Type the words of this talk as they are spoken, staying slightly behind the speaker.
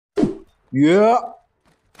Yeah.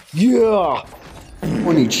 Yeah.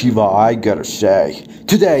 Konnichiwa, I gotta say.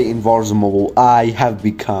 Today in Warzone Mobile, I have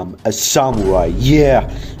become a samurai. Yeah,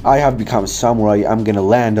 I have become a samurai. I'm gonna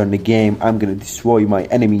land on the game. I'm gonna destroy my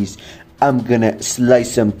enemies. I'm gonna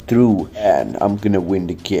slice them through. And I'm gonna win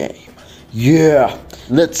the game. Yeah,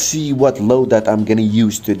 let's see what loadout I'm gonna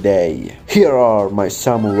use today. Here are my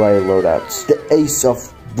samurai loadouts. The Ace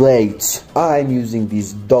of Blades. I'm using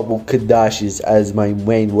these double kadashis as my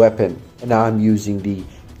main weapon. And I'm using the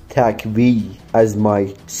Tac V as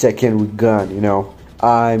my second gun, you know.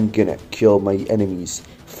 I'm gonna kill my enemies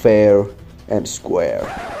fair and square.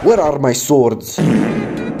 Where are my swords?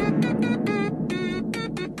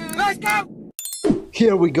 Let's go!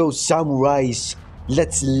 Here we go, samurais.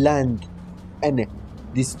 Let's land and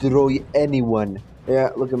destroy anyone.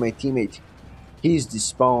 Yeah, look at my teammate. He's the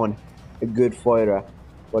spawn, a good fighter,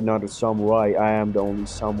 but not a samurai. I am the only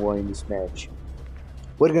samurai in this match.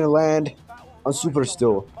 We're gonna land on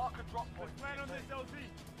Superstore.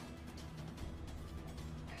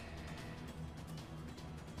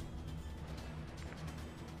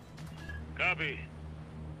 Copy.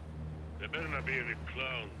 There better not be any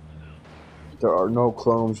clones. There are no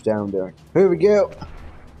clones down there. Here we go.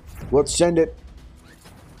 Let's send it.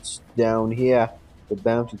 It's down here. The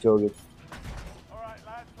bounty target. Alright,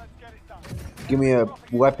 lads, let's get it done. Give me a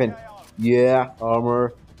weapon. Yeah,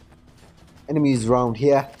 armor. Enemies around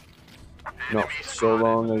here. Not so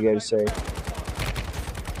long, I gotta say.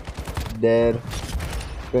 Dead.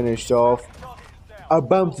 Finished off. Our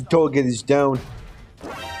bounty target is down.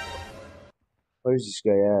 Where's this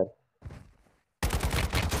guy at?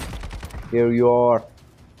 Here you are.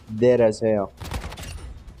 Dead as hell.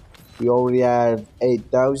 We already have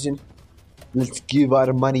 8,000. Let's give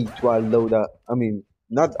our money to our loadout. I mean,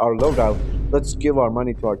 not our loadout. Let's give our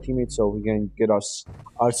money to our teammates so we can get us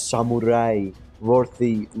our samurai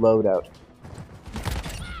worthy loadout.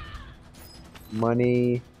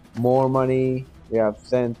 Money. More money. We have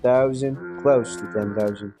 10,000. Close to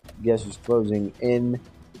 10,000. Guess who's closing in.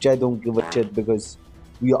 Which I don't give a shit because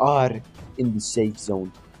we are in the safe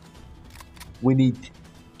zone. We need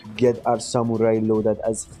to get our samurai loaded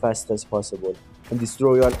as fast as possible and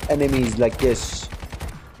destroy our enemies like this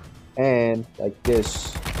and like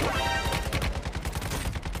this.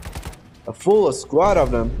 A full squad of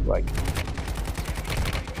them, like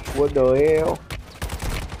what the hell?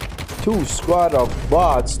 2 squad of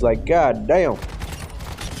bots, like god damn.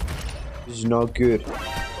 This is not good.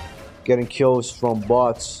 Getting kills from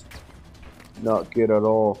bots, not good at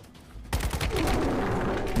all.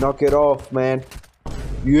 Knock it off, man.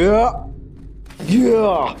 Yeah,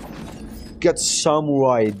 yeah. Get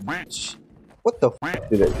samurai. What the f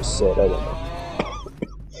did I just say? I don't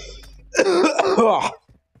know.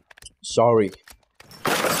 Sorry.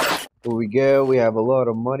 Here we go. We have a lot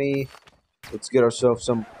of money. Let's get ourselves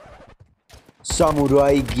some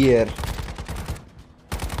samurai gear.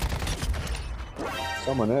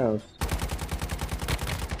 Someone else.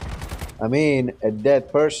 I mean, a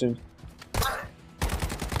dead person.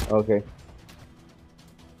 Okay.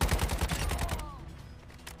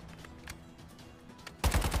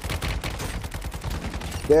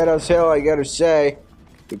 Dead as hell, I gotta say.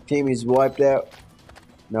 The team is wiped out.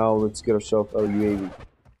 Now let's get ourselves a UAV.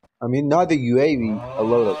 I mean, not a UAV, a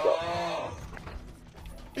loadout though.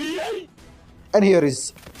 And here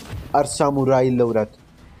is our samurai loadout.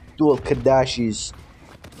 Dual kadashis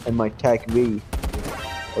and my Tac V.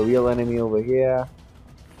 A real enemy over here.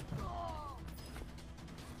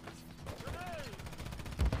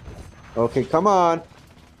 Okay, come on.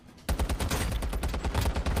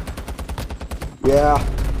 Yeah,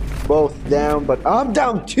 both down, but I'm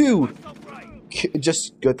down too.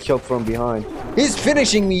 Just got killed from behind. He's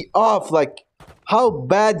finishing me off. Like, how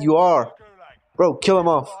bad you are, bro. Kill him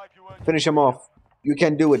off. Finish him off. You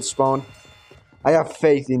can do it, Spawn. I have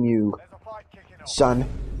faith in you, son.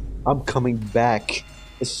 I'm coming back.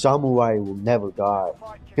 A samurai will never die.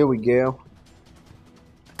 Here we go.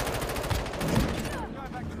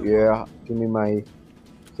 Yeah, give me my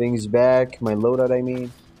things back. My loadout, I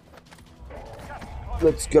mean.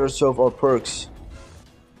 Let's get ourselves our perks.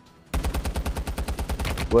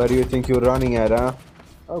 Where do you think you're running at, huh?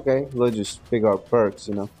 Okay, let's just pick our perks,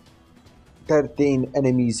 you know. 13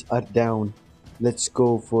 enemies are down. Let's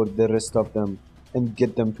go for the rest of them and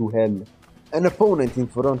get them to hell. An opponent in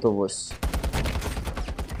front of us.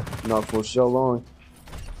 Not for so long.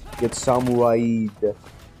 Get samurai.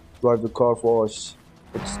 Drive the car for us.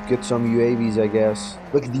 Let's get some UAVs, I guess.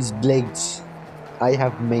 Look at these blades. I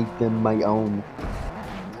have made them my own.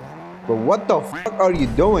 But what the fuck are you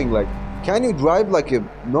doing? Like, can you drive like a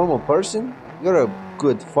normal person? You're a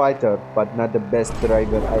good fighter, but not the best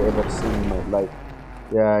driver I ever seen in my life.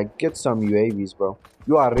 Yeah, get some UAVs, bro.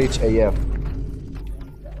 You are rich AF.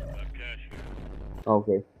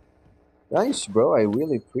 Okay. Nice, bro. I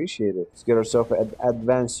really appreciate it. Let's get ourselves an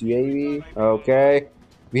advanced UAV. Okay.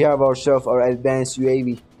 We have ourselves our advanced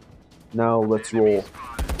UAV. Now let's roll.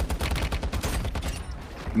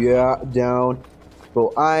 Yeah, down.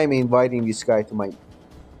 Bro, I'm inviting this guy to my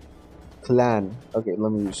clan. Okay,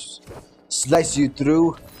 let me just slice you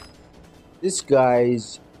through. This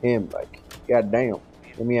guy's him, like, goddamn.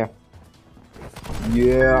 Let me out.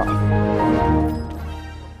 Yeah.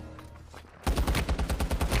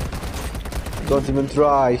 Don't even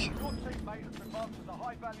try.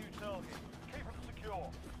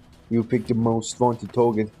 You picked the most wanted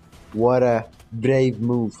target. What a brave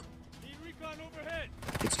move.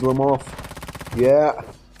 Let's kill him off. Yeah.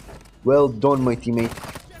 Well done, my teammate.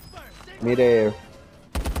 Mid-air.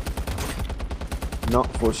 Not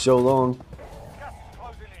for so long.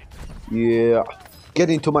 Yeah. Get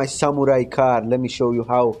into my samurai car. Let me show you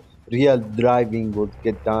how real driving would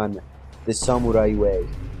get done the samurai way.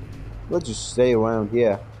 Let's just stay around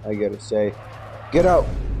here, I gotta say. Get out!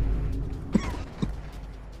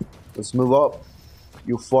 Let's move up.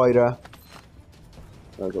 You fighter.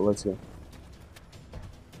 Okay, let's go.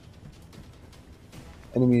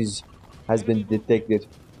 Enemies has been detected.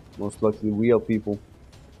 Most likely real people.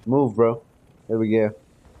 Move, bro. There we go.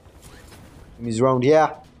 Enemies around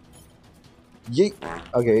here. Yeet.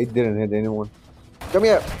 Okay, it didn't hit anyone. Come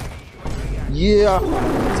here. Yeah.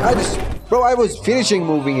 Bro, I was finishing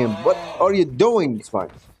moving him. What are you doing? It's fine.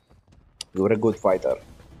 You're a good fighter.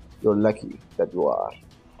 You're lucky that you are.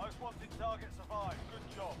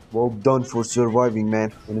 Well done for surviving,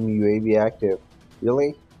 man. Enemy UAV active.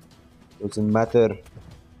 Really? Doesn't matter.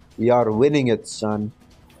 We are winning it, son.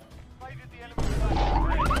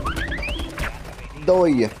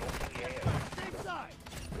 Die.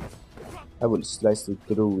 I will slice it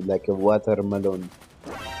through like a watermelon.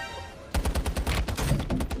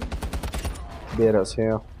 There is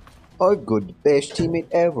here. I got the best teammate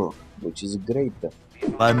ever, which is great.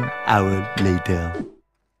 1 hour later.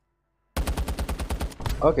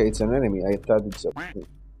 Okay, it's an enemy. I thought it's a...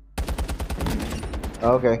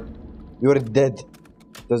 Okay. You're dead.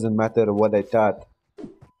 Doesn't matter what I thought.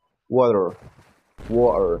 Water.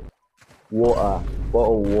 Water. Water.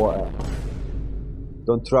 Bottle water.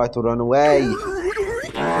 Don't try to run away.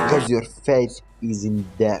 Because your fate is in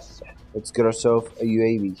death. Let's get ourselves a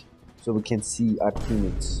UAV so we can see our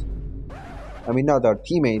teammates. I mean, not our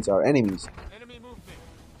teammates, our enemies.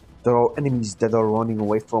 There are enemies that are running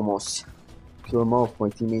away from us. Kill them off, my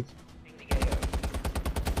teammate.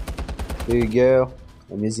 There you go.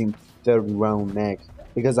 I'm using third round mag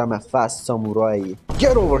because I'm a fast samurai.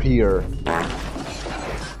 Get over here!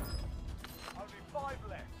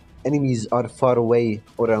 Enemies are far away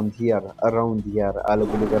around here. Around here. I'll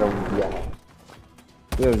believe around here.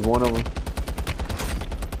 There's one of them.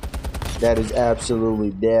 That is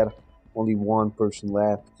absolutely there. Only one person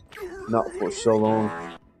left. Not for so long.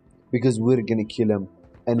 Because we're gonna kill him.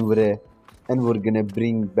 And we're gonna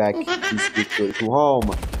bring back this victory to home.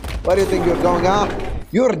 Where do you think you're going, huh?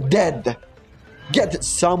 You're dead! Get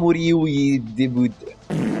samurai with